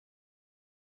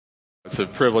It's a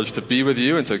privilege to be with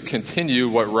you and to continue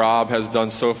what Rob has done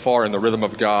so far in the Rhythm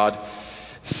of God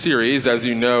series. As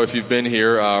you know, if you've been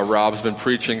here, Rob's been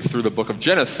preaching through the book of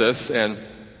Genesis, and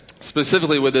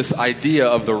specifically with this idea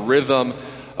of the rhythm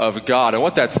of God. And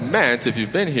what that's meant, if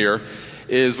you've been here,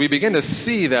 is we begin to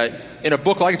see that in a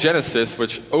book like Genesis,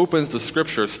 which opens the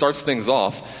scripture, starts things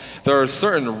off, there are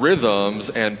certain rhythms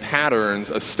and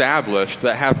patterns established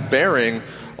that have bearing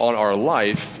on our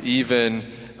life, even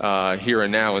here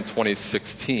and now in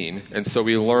 2016. And so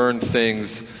we learn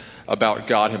things about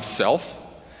God himself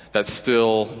that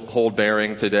still hold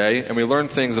bearing today. And we learn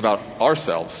things about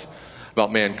ourselves,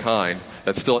 about mankind,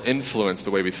 that still influence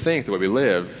the way we think, the way we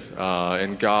live.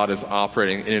 And God is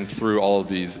operating in and through all of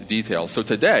these details. So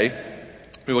today,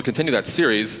 we will continue that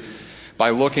series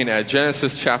by looking at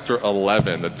Genesis chapter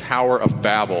 11, the Tower of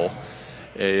Babel,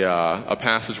 a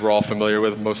passage we're all familiar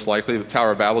with most likely, the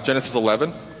Tower of Babel. Genesis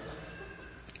 11.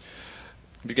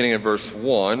 Beginning in verse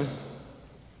 1, it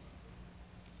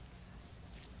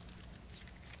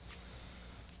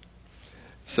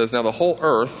says, "Now the whole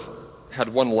earth had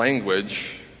one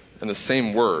language and the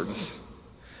same words.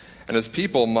 And as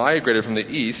people migrated from the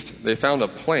east, they found a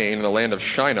plain in the land of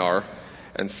Shinar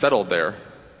and settled there.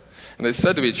 And they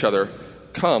said to each other,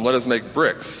 'Come, let us make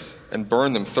bricks and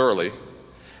burn them thoroughly.'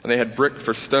 And they had brick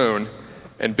for stone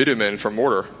and bitumen for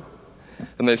mortar.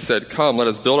 And they said, 'Come, let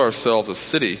us build ourselves a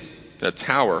city and a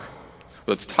tower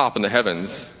with its top in the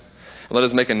heavens. And let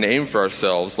us make a name for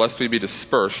ourselves, lest we be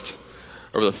dispersed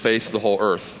over the face of the whole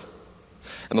earth.'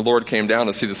 And the Lord came down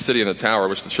to see the city and the tower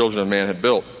which the children of man had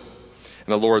built.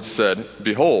 And the Lord said,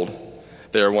 'Behold,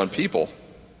 they are one people,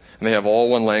 and they have all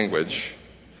one language.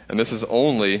 And this is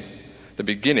only the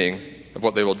beginning of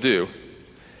what they will do.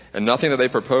 And nothing that they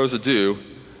propose to do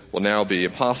will now be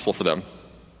impossible for them.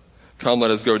 Come,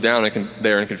 let us go down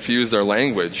there and confuse their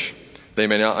language. They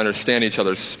may not understand each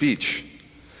other's speech.'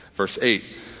 Verse 8,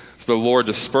 "So the Lord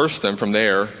dispersed them from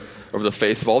there over the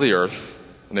face of all the earth,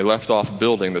 and they left off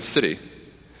building the city.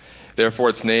 Therefore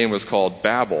its name was called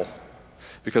Babel,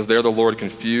 because there the Lord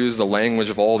confused the language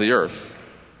of all the earth.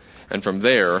 And from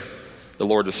there the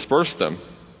Lord dispersed them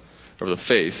over the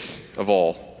face of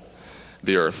all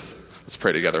the earth." Let's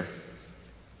pray together.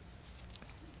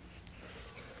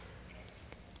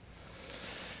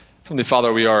 Heavenly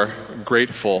Father, we are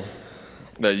grateful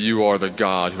that you are the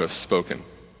God who has spoken.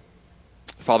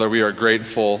 Father, we are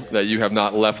grateful that you have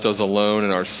not left us alone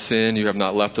in our sin. You have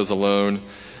not left us alone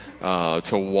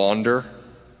to wander.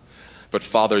 But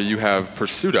Father, you have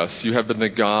pursued us. You have been the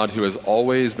God who has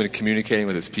always been communicating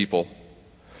with his people.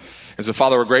 And so,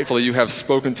 Father, we're grateful that you have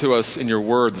spoken to us in your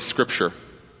word, the scripture,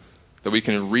 that we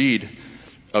can read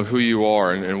of who you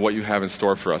are and what you have in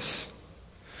store for us.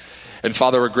 And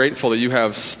Father, we're grateful that you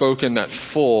have spoken that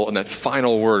full and that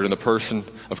final word in the person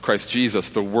of Christ Jesus,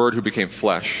 the Word who became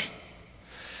flesh.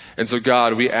 And so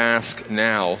God, we ask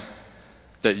now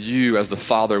that you as the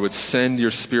Father would send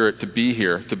your Spirit to be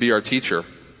here, to be our teacher.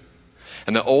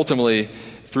 And that ultimately,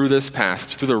 through this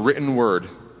passage, through the written word,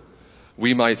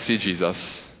 we might see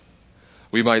Jesus.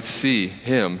 We might see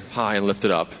him high and lifted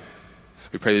up.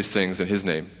 We pray these things in his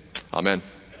name. Amen.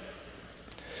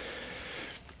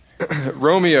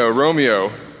 "Romeo,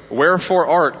 Romeo, wherefore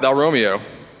art thou Romeo?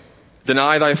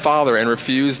 Deny thy father and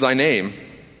refuse thy name.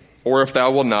 Or if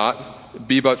thou wilt not,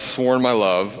 be but sworn my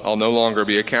love, I'll no longer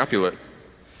be a Capulet.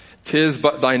 'Tis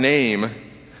but thy name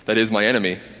that is my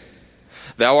enemy.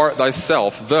 Thou art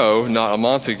thyself, though not a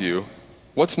Montague.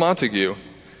 What's Montague?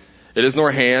 It is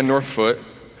nor hand, nor foot,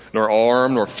 nor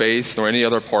arm, nor face, nor any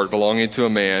other part belonging to a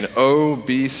man. Oh,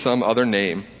 be some other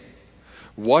name.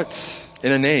 What's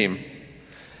in a name?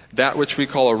 That which we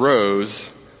call a rose,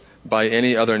 by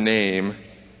any other name,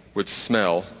 would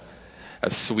smell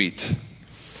as sweet." You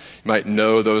might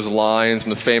know those lines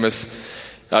from the famous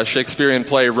Shakespearean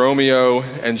play Romeo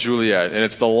and Juliet. And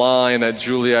it's the line that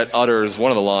Juliet utters, one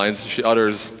of the lines she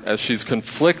utters as she's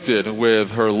conflicted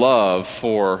with her love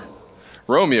for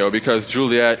Romeo, because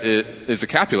Juliet is a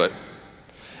Capulet.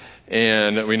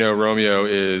 And we know Romeo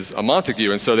is a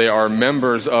Montague, and so they are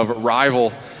members of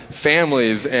rival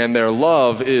families, and their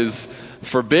love is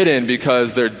forbidden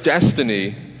because their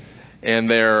destiny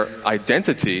and their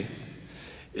identity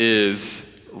is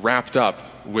wrapped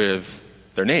up with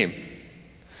their name.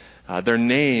 Their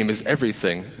name is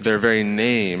everything. Their very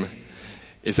name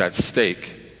is at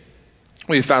stake.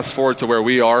 We fast forward to where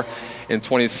we are in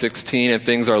 2016, and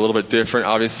things are a little bit different,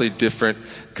 obviously different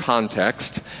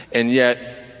context, and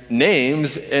yet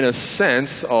names, in a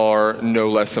sense, are no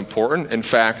less important. In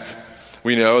fact,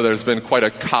 we know there's been quite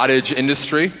a cottage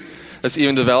industry that's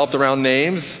even developed around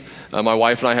names. My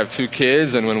wife and I have 2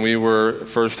 kids, and when we were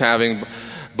first having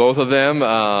Both of them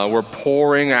were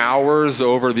pouring hours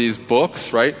over these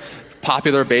books, right?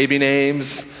 Popular baby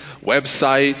names,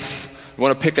 websites. You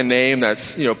want to pick a name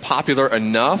that's, popular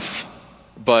enough,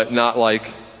 but not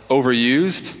like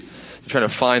overused. You're trying to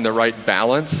find the right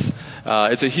balance.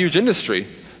 It's a huge industry.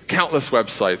 Countless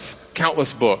websites,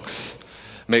 countless books.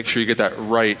 Make sure you get that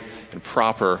right and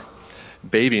proper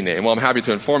baby name. Well, I'm happy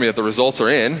to inform you that the results are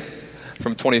in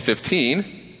from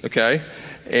 2015, okay?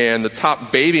 And the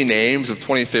top baby names of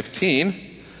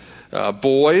 2015,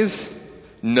 boys,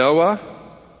 Noah,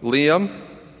 Liam,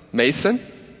 Mason,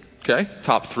 okay?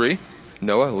 Top 3,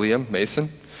 Noah, Liam,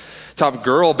 Mason. Top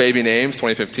girl baby names,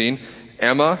 2015,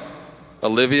 Emma,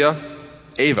 Olivia,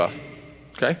 Ava,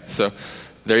 okay? So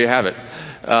there you have it.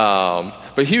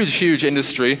 But huge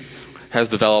industry has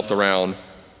developed around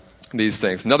these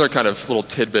things. Another kind of little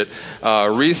tidbit,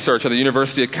 research at the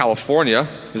University of California,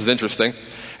 this is interesting,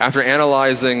 after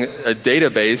analyzing a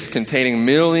database containing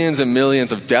millions and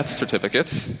millions of death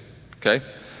certificates, okay,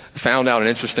 found out an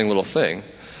interesting little thing.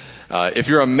 If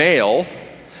you're a male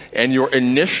and your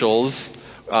initials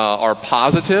are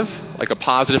positive, like a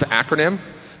positive acronym,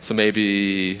 so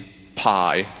maybe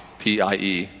PIE,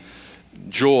 P-I-E,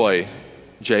 Joy,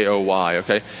 J-O-Y,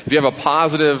 okay? If you have a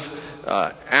positive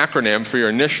acronym for your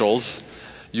initials,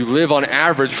 you live on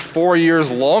average 4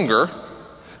 years longer,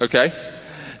 okay,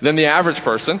 than the average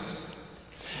person.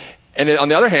 And on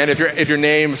the other hand, if your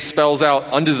name spells out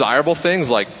undesirable things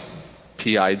like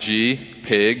P-I-G,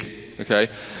 pig, okay,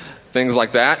 things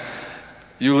like that,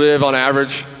 you live on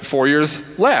average 4 years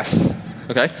less,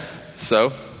 okay?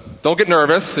 So don't get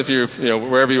nervous if you're,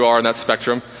 wherever you are in that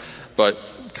spectrum, but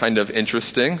kind of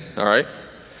interesting, all right?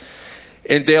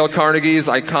 In Dale Carnegie's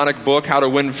iconic book, How to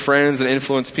Win Friends and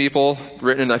Influence People,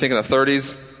 written, I think, in the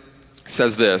 30s,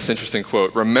 says this, interesting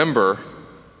quote, "Remember,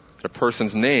 a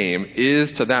person's name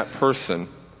is to that person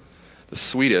the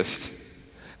sweetest,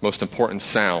 most important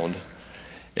sound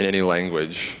in any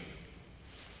language."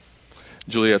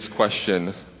 Juliet's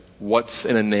question, what's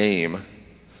in a name?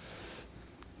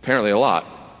 Apparently a lot.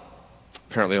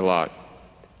 Apparently a lot.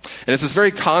 And it's this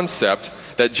very concept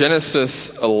that Genesis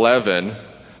 11,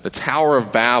 the Tower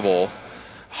of Babel,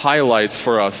 highlights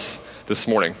for us this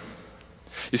morning.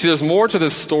 You see, there's more to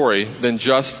this story than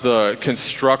just the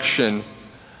construction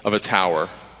of a tower,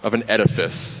 of an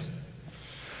edifice.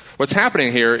 What's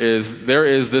happening here is there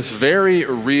is this very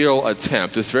real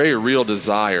attempt, this very real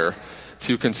desire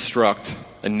to construct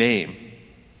a name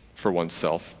for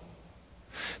oneself,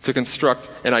 to construct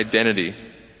an identity,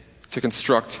 to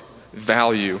construct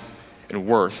value and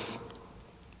worth.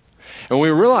 And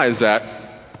when we realize that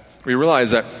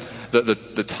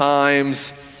the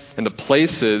times and the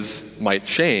places might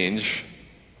change,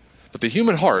 but the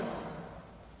human heart,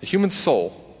 the human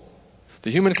soul, the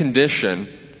human condition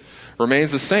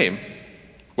remains the same,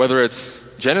 whether it's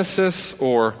Genesis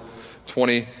or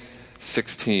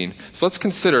 2016. So let's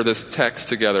consider this text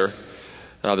together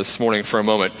this morning for a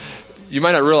moment. You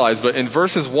might not realize, but in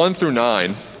verses 1 through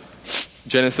 9,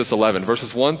 Genesis 11,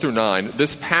 verses 1 through 9,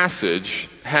 this passage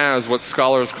has what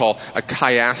scholars call a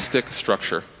chiastic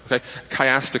structure. Okay?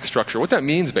 Chiastic structure. What that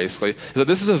means, basically, is that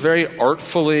this is a very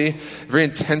artfully, very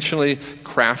intentionally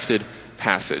crafted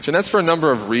passage. And that's for a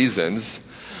number of reasons.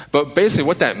 But basically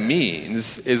what that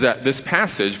means is that this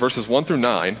passage, verses 1 through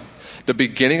 9, the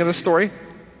beginning of the story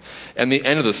and the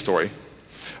end of the story,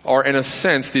 are in a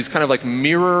sense these kind of like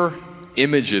mirror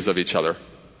images of each other.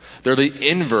 They're the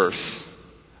inverse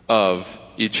of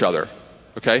each other.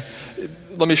 Okay?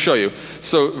 Let me show you.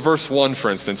 So verse 1, for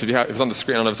instance, if it's on the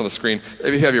screen, I don't know if it's on the screen,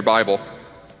 if you have your Bible,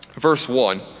 verse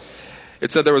 1,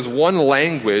 it said there was one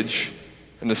language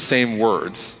and the same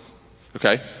words.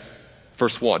 Okay?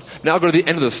 Verse 1. Now go to the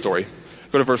end of the story.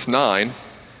 Go to verse 9. It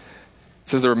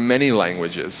says there are many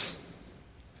languages.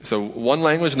 So one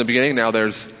language in the beginning, now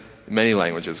there's many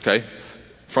languages, okay?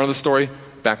 Front of the story,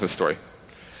 back of the story.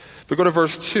 But go to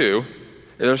verse 2,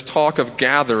 and there's talk of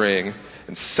gathering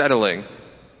and settling.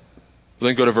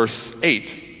 Then go to verse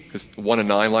 8, because 1 and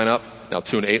 9 line up, now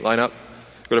 2 and 8 line up.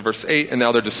 Go to verse 8, and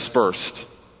now they're dispersed.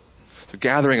 So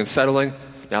gathering and settling,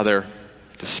 now they're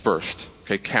dispersed,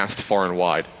 okay, cast far and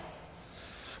wide.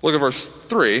 Look at verse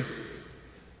 3.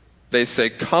 They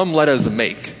say, "Come, let us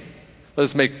make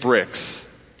bricks,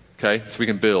 okay, so we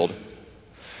can build."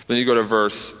 Then you go to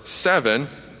verse 7,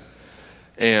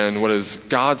 and what does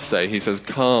God say? He says,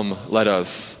 "Come, let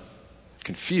us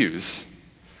confuse."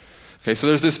 Okay, so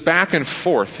there's this back and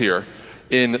forth here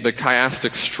in the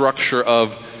chiastic structure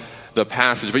of the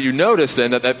passage. But you notice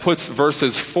then that puts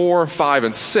verses 4, 5,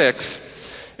 and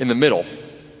 6 in the middle.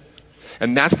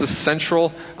 And that's the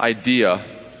central idea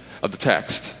of the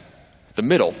text. The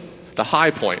middle, the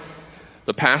high point,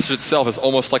 The passage itself is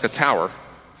almost like a tower.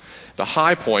 The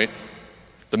high point,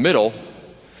 the middle,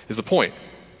 is the point.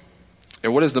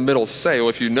 And what does the middle say? Well,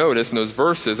 if you notice in those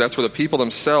verses, that's where the people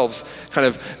themselves kind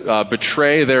of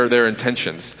betray their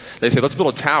intentions. They say, let's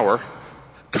build a tower.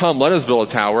 Come, let us build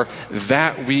a tower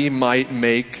that we might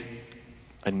make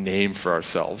a name for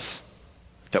ourselves.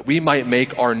 That we might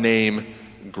make our name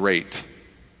great.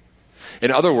 In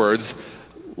other words,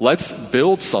 let's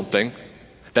build something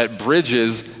that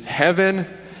bridges heaven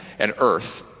and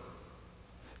earth.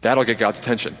 That'll get God's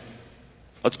attention.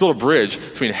 Let's build a bridge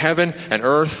between heaven and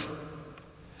earth,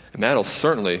 and that'll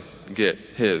certainly get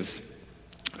his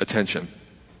attention.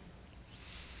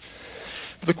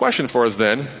 The question for us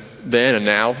then and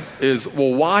now is,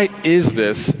 well, why is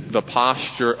this the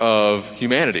posture of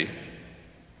humanity?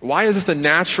 Why is this the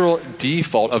natural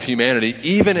default of humanity,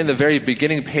 even in the very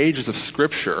beginning pages of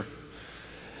Scripture,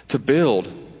 to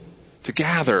build, to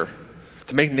gather,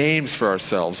 to make names for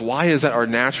ourselves? Why is that our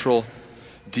natural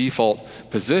default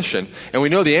position? And we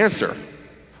know the answer.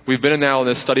 We've been now in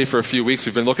this study for a few weeks.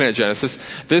 We've been looking at Genesis.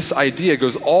 This idea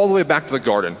goes all the way back to the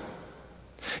garden.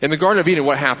 In the Garden of Eden,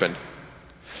 what happened?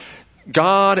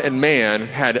 God and man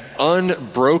had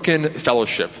unbroken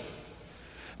fellowship.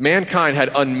 Mankind had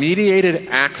unmediated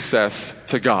access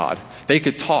to God. They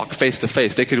could talk face to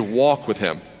face. They could walk with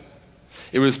him.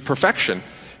 It was perfection.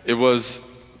 It was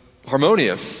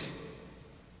harmonious.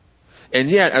 And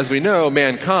yet, as we know,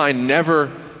 mankind,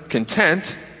 never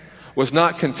content, was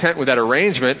not content with that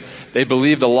arrangement. They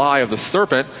believed the lie of the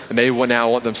serpent, and they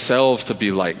now want themselves to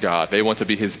be like God. They want to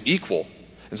be his equal.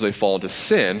 And so they fall into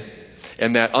sin,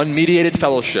 and that unmediated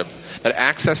fellowship, that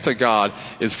access to God,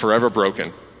 is forever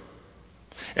broken.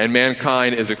 And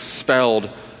mankind is expelled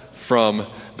from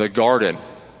the garden.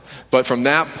 But from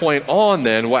that point on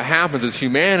then, what happens is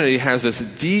humanity has this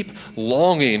deep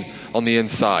longing on the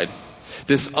inside.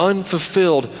 This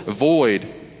unfulfilled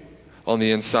void on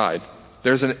the inside.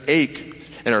 There's an ache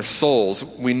in our souls.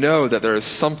 We know that there is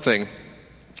something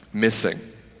missing.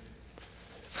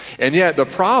 And yet the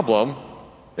problem,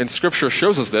 and Scripture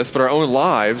shows us this, but our own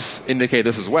lives indicate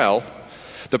this as well.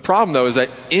 The problem, though, is that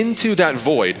into that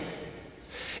void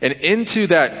and into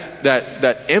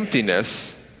that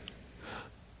emptiness,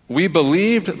 we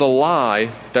believed the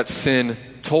lie that sin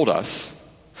told us.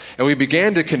 And we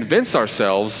began to convince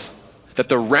ourselves that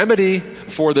the remedy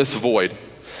for this void,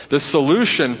 the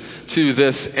solution to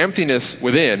this emptiness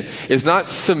within, is not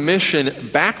submission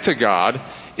back to God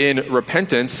in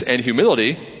repentance and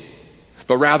humility,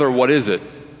 but rather, what is it?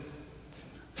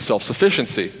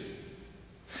 Self-sufficiency.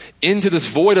 Into this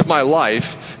void of my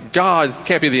life, God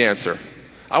can't be the answer.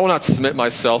 I will not submit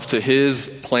myself to his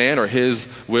plan or his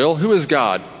will. Who is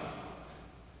God?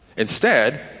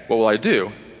 Instead, what will I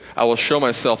do? I will show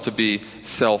myself to be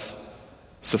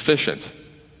self-sufficient.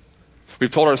 We've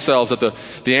told ourselves that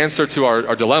the answer to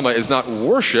our dilemma is not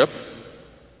worship,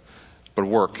 but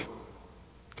work.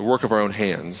 The work of our own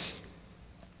hands.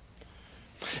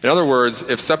 In other words,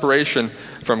 if separation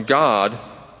from God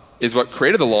is what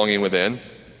created the longing within,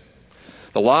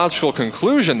 the logical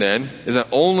conclusion then is that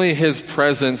only his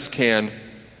presence can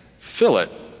fill it.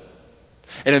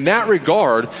 And in that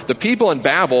regard, the people in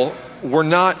Babel were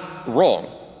not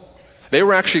wrong. They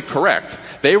were actually correct.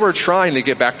 They were trying to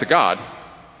get back to God.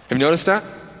 Have you noticed that?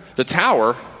 The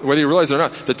tower, whether you realize it or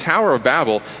not, the Tower of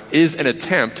Babel is an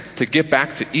attempt to get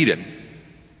back to Eden,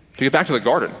 to get back to the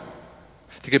garden,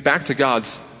 to get back to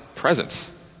God's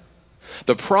presence.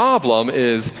 The problem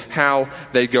is how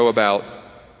they go about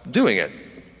doing it.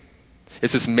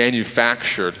 It's this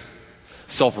manufactured,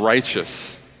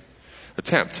 self-righteous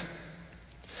attempt.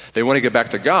 They want to get back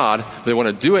to God, but they want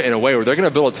to do it in a way where they're going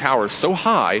to build a tower so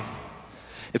high,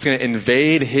 it's going to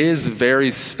invade his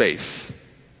very space.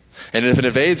 And if it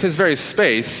invades his very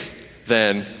space,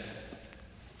 then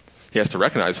he has to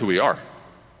recognize who we are.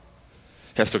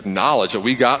 He has to acknowledge that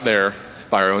we got there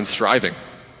by our own striving,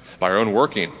 by our own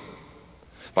working,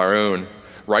 by our own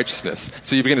righteousness.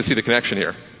 So you begin to see the connection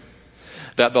here.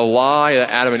 That the lie that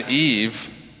Adam and Eve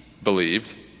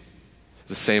believed,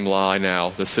 the same lie now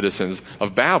the citizens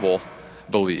of Babel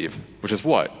believe, which is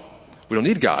what? We don't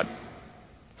need God.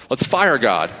 Let's fire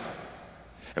God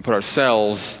and put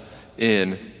ourselves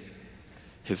in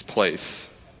his place.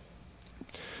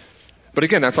 But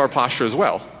again, that's our posture as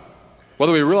well.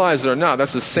 Whether we realize it or not,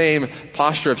 that's the same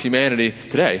posture of humanity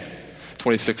today,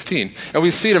 2016. And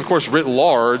we see it, of course, writ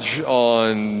large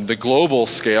on the global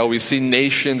scale. We see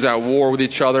nations at war with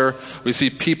each other. We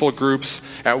see people groups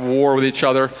at war with each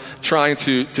other, trying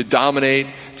to dominate,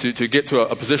 to get to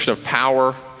a position of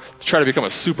power, to try to become a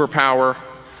superpower,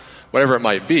 whatever it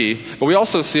might be. But we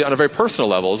also see it on a very personal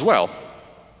level as well.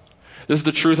 This is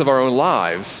the truth of our own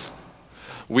lives.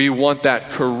 We want that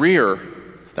career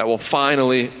that will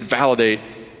finally validate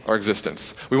our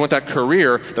existence. We want that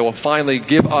career that will finally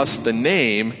give us the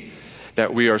name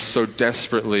that we are so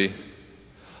desperately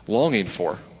longing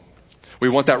for. We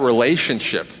want that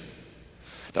relationship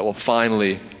that will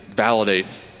finally validate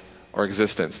our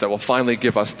existence, that will finally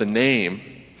give us the name,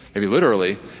 maybe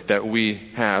literally, that we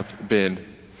have been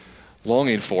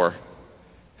longing for.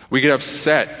 We get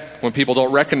upset when people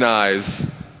don't recognize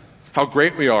how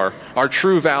great we are, our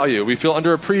true value. We feel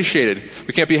underappreciated.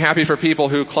 We can't be happy for people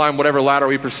who climb whatever ladder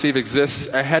we perceive exists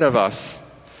ahead of us.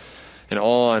 And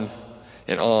on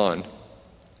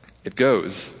it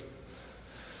goes.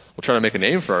 We'll try to make a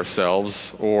name for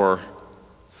ourselves, or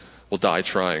we'll die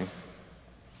trying.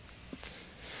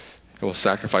 And we'll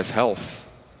sacrifice health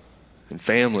and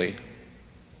family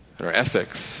and our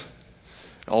ethics,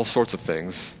 all sorts of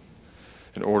things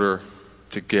in order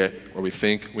to get where we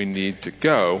think we need to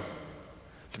go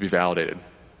to be validated,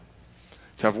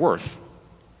 to have worth,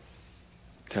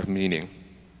 to have meaning.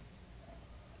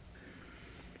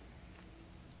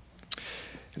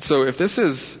 And so if this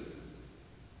is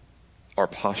our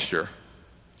posture,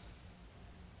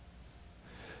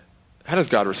 how does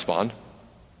God respond?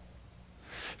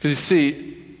 Because you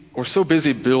see, we're so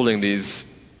busy building these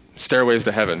stairways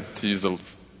to heaven, to use a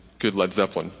good Led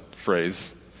Zeppelin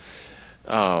phrase.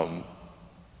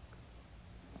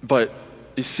 But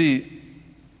you see,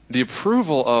 the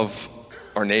approval of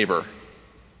our neighbor,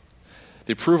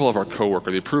 the approval of our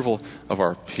coworker, the approval of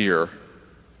our peer,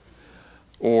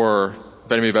 or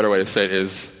maybe a better way to say it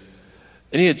is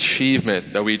any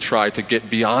achievement that we try to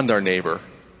get beyond our neighbor,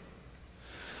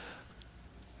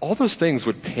 all those things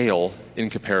would pale in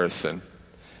comparison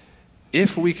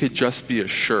if we could just be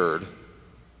assured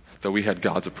that we had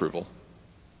God's approval.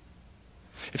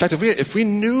 In fact, if we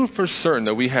knew for certain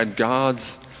that we had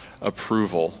God's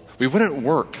approval, we wouldn't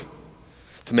work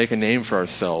to make a name for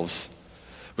ourselves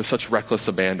with such reckless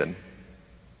abandon.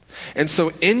 And so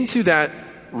into that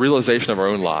realization of our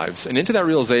own lives, and into that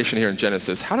realization here in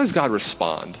Genesis, how does God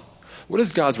respond? What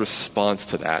is God's response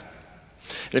to that?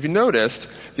 And if you noticed,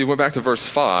 if you went back to verse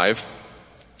 5,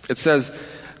 it says,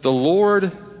 the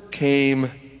Lord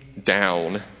came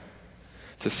down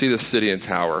to see the city and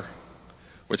tower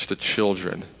which the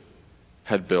children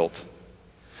had built.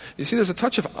 You see, there's a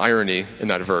touch of irony in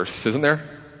that verse, isn't there?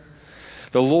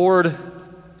 The Lord,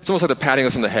 it's almost like they're patting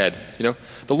us on the head, you know?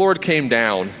 The Lord came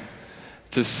down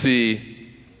to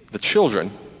see the children.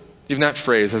 Even that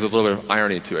phrase has a little bit of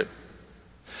irony to it.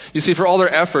 You see, for all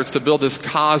their efforts to build this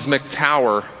cosmic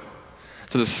tower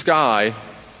to the sky,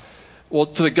 well,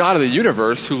 to the God of the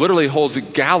universe, who literally holds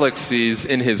galaxies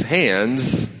in his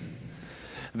hands,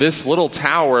 this little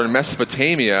tower in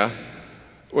Mesopotamia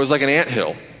was like an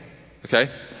anthill,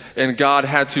 okay? And God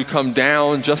had to come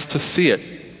down just to see it.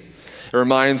 It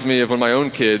reminds me of when my own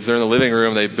kids, they're in the living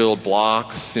room, they build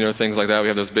blocks, you know, things like that. We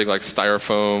have those big like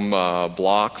styrofoam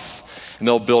blocks, and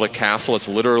they'll build a castle that's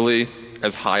literally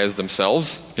as high as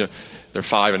themselves. You know, they're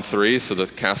 5 and 3, so the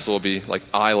castle will be like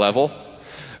eye level.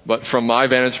 But from my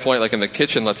vantage point, like in the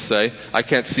kitchen, let's say, I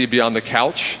can't see beyond the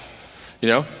couch, you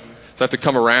know. So I have to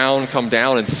come around, come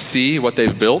down and see what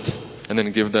they've built and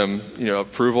then give them, you know,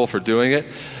 approval for doing it.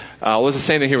 Well, it's the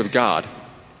same thing here with God.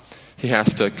 He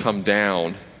has to come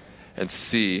down and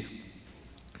see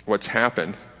what's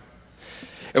happened.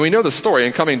 And we know the story.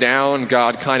 In coming down,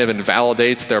 God kind of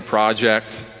invalidates their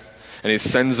project, and he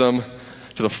sends them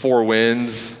to the 4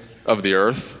 winds of the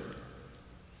earth.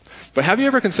 But have you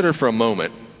ever considered for a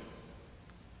moment,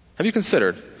 have you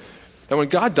considered that when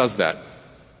God does that,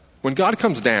 when God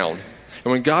comes down,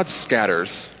 and when God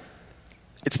scatters,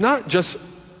 it's not just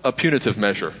a punitive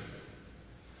measure.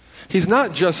 He's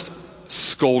not just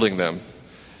scolding them,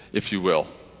 if you will.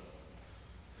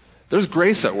 There's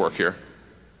grace at work here.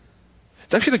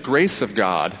 It's actually the grace of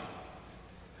God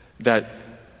that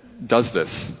does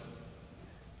this.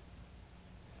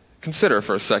 Consider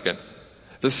for a second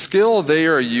the skill they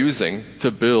are using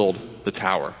to build the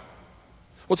tower.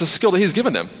 What's a skill that he's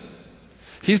given them?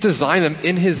 He's designed them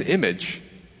in his image.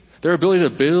 Their ability to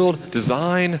build,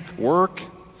 design, work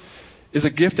is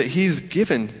a gift that he's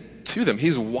given to them.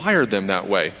 He's wired them that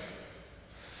way.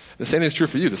 The same is true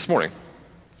for you this morning.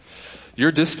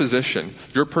 Your disposition,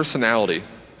 your personality,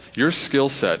 your skill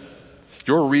set,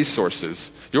 your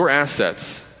resources, your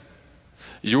assets,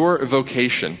 your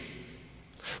vocation,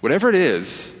 whatever it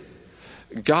is,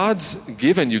 God's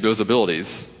given you those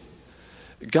abilities.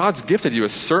 God's gifted you a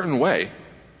certain way.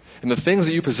 And the things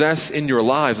that you possess in your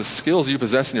lives, the skills that you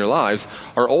possess in your lives,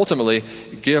 are ultimately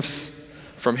gifts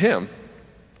from him.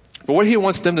 But what he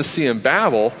wants them to see in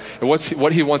Babel, and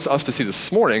what he wants us to see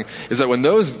this morning, is that when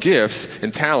those gifts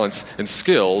and talents and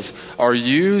skills are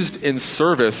used in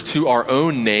service to our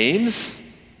own names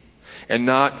and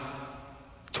not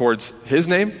towards his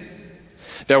name,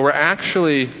 that we're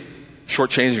actually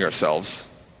shortchanging ourselves.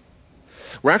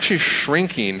 We're actually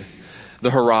shrinking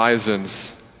the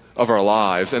horizons of our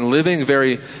lives and living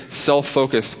very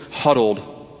self-focused, huddled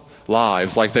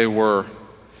lives like they were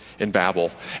in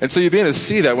Babel. And so you begin to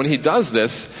see that when he does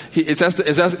this, it's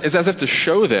as if to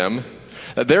show them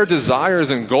that their desires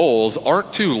and goals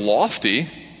aren't too lofty.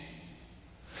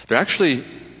 They're actually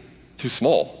too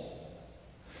small.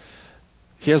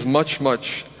 He has much,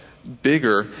 much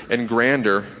bigger and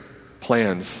grander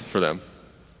plans for them.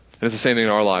 And it's the same thing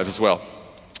in our lives as well.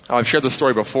 I've shared this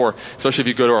story before, especially if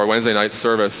you go to our Wednesday night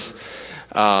service,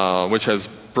 which has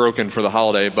broken for the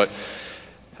holiday, but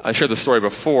I shared the story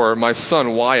before. My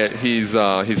son Wyatt, he's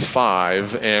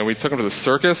 5, and we took him to the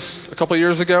circus a couple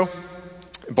years ago.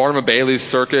 Barnum & Bailey's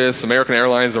Circus, American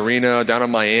Airlines Arena down in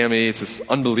Miami. It's this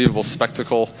unbelievable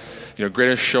spectacle,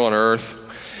 greatest show on earth.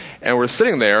 And we're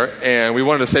sitting there, and we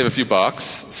wanted to save a few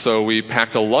bucks, so we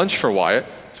packed a lunch for Wyatt,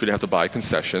 so we didn't have to buy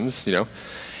concessions, and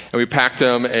we packed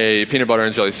him a peanut butter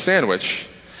and jelly sandwich.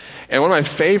 And one of my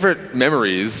favorite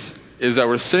memories is that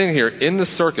we're sitting here in the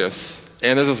circus,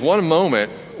 and there's this one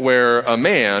moment where a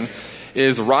man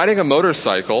is riding a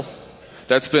motorcycle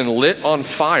that's been lit on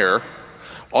fire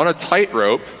on a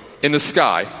tightrope in the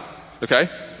sky. Okay?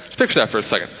 Just picture that for a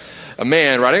second. A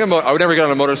man riding I would never get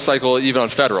on a motorcycle even on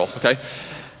Federal. Okay?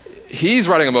 He's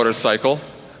riding a motorcycle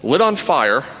lit on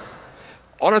fire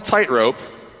on a tightrope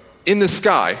in the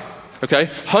sky.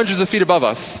 Okay? Hundreds of feet above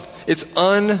us. It's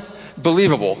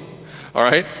unbelievable. All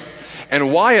right?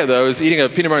 And Wyatt, though, is eating a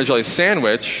peanut butter and jelly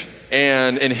sandwich,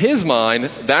 and in his mind,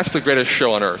 that's the greatest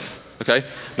show on earth. Okay?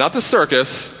 Not the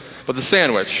circus, but the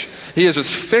sandwich. He is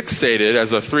just fixated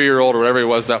as a 3-year-old or whatever he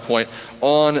was at that point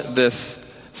on this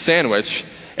sandwich,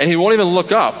 and he won't even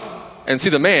look up and see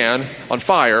the man on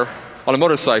fire on a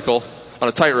motorcycle on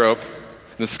a tightrope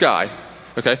in the sky.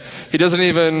 Okay? He doesn't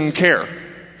even care.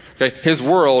 Okay? His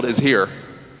world is here.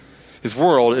 His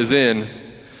world is in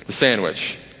the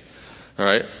sandwich. All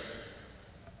right?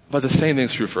 But the same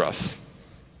thing's true for us.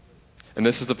 And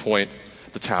this is the point,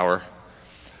 the Tower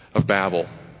of Babel,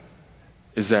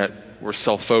 is that we're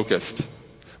self-focused.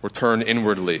 We're turned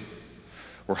inwardly.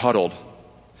 We're huddled.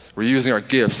 We're using our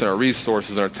gifts and our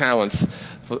resources and our talents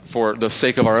for the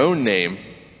sake of our own name,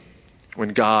 when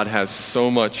God has so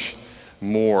much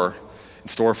more in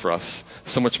store for us,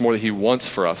 so much more that he wants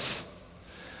for us,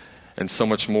 and so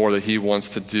much more that he wants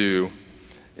to do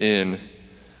in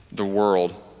the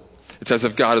world. It's as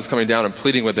if God is coming down and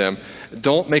pleading with them,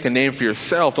 don't make a name for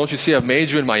yourself. Don't you see I've made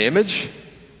you in my image?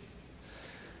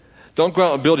 Don't go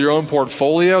out and build your own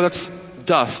portfolio. That's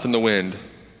dust in the wind.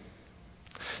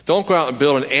 Don't go out and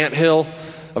build an anthill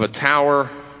of a tower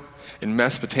in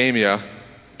Mesopotamia.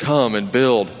 Come and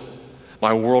build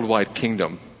my worldwide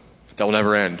kingdom that will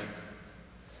never end.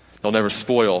 They'll never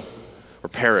spoil or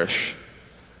perish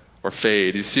or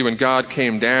fade. You see, when God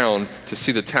came down to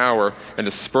see the tower and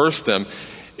disperse them,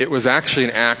 it was actually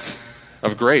an act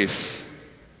of grace.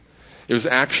 It was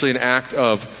actually an act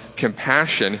of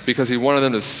compassion, because he wanted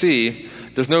them to see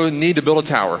there's no need to build a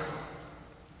tower.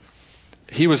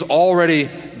 He was already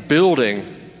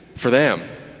building for them,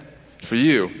 for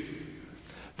you,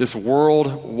 this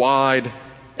worldwide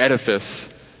edifice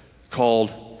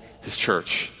called his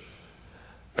church.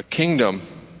 A kingdom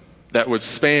that would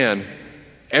span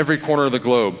every corner of the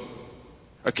globe.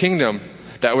 A kingdom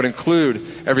that would include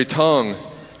every tongue,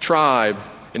 tribe,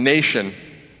 and nation.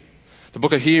 The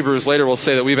book of Hebrews later will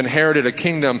say that we've inherited a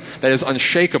kingdom that is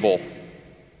unshakable.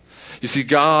 You see,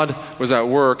 God was at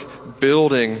work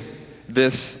building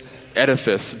this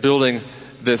edifice, building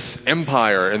this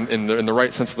empire in the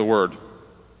right sense of the word.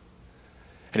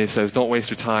 And he says, don't waste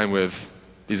your time with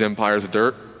these empires of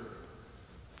dirt.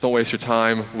 Don't waste your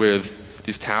time with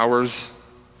these towers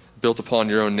built upon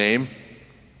your own name.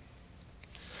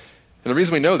 And the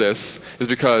reason we know this is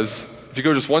because if you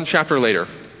go just one chapter later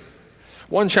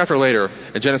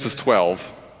in Genesis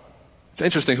 12, it's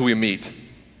interesting who we meet.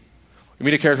 We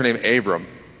meet a character named Abram,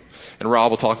 and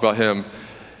Rob will talk about him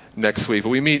next week. But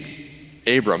we meet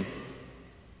Abram.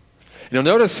 And you'll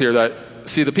notice here that,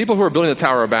 see, the people who are building the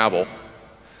Tower of Babel,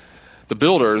 the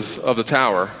builders of the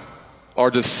tower,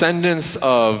 are descendants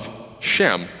of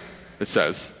Shem, it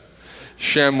says.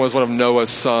 Shem was one of Noah's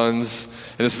sons,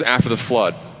 and this is after the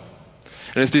flood.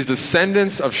 And it's these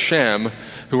descendants of Shem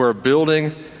who are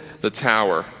building the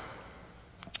tower.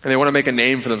 And they want to make a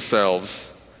name for themselves.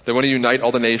 They want to unite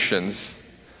all the nations.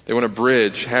 They want to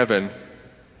bridge heaven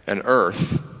and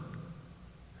earth.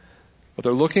 But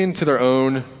they're looking to their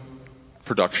own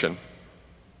production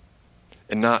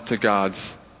and not to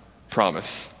God's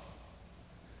promise.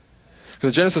 Because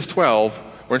in Genesis 12,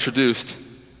 we're introduced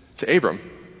to Abram.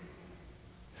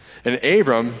 And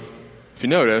Abram, if you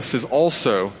notice, is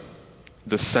also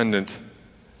descendant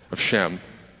of Shem.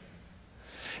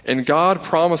 And God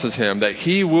promises him that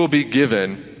he will be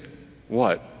given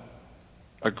what?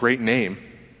 A great name.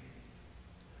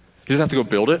 He doesn't have to go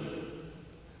build it.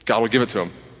 God will give it to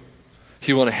him.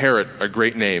 He will inherit a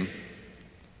great name.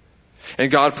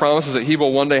 And God promises that he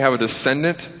will one day have a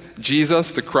descendant,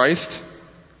 Jesus, the Christ.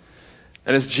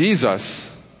 And it's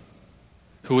Jesus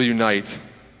who will unite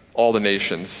all the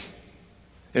nations.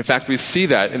 In fact, we see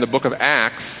that in the book of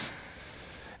Acts.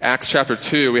 Acts chapter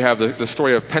 2, we have the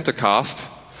story of Pentecost.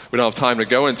 We don't have time to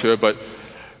go into it,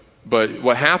 but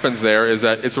what happens there is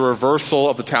that it's a reversal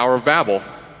of the Tower of Babel.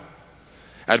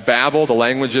 At Babel, the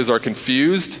languages are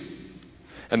confused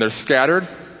and they're scattered.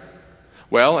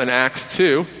 Well, in Acts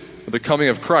 2, with the coming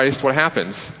of Christ, what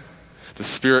happens? The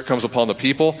Spirit comes upon the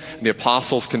people, and the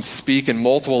apostles can speak in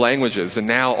multiple languages, and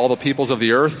now all the peoples of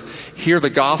the earth hear the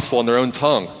gospel in their own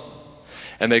tongue.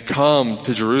 And they come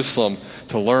to Jerusalem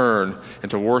to learn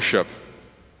and to worship.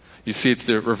 You see, it's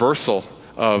the reversal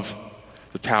of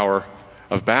the Tower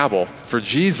of Babel. For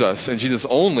Jesus, and Jesus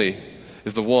only,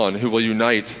 is the one who will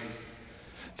unite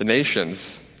the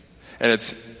nations. And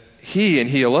it's He and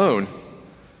He alone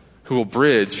who will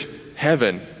bridge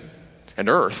heaven and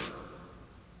earth.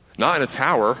 Not in a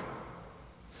tower,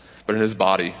 but in His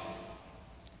body.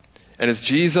 And it's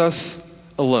Jesus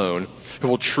alone who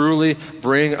will truly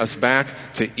bring us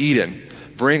back to Eden,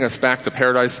 bring us back to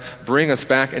paradise, bring us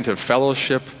back into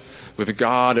fellowship with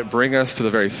God, bring us to the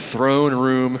very throne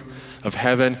room of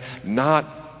heaven, not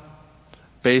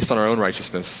based on our own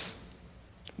righteousness,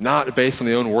 not based on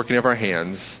the own working of our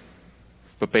hands,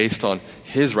 but based on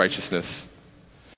His righteousness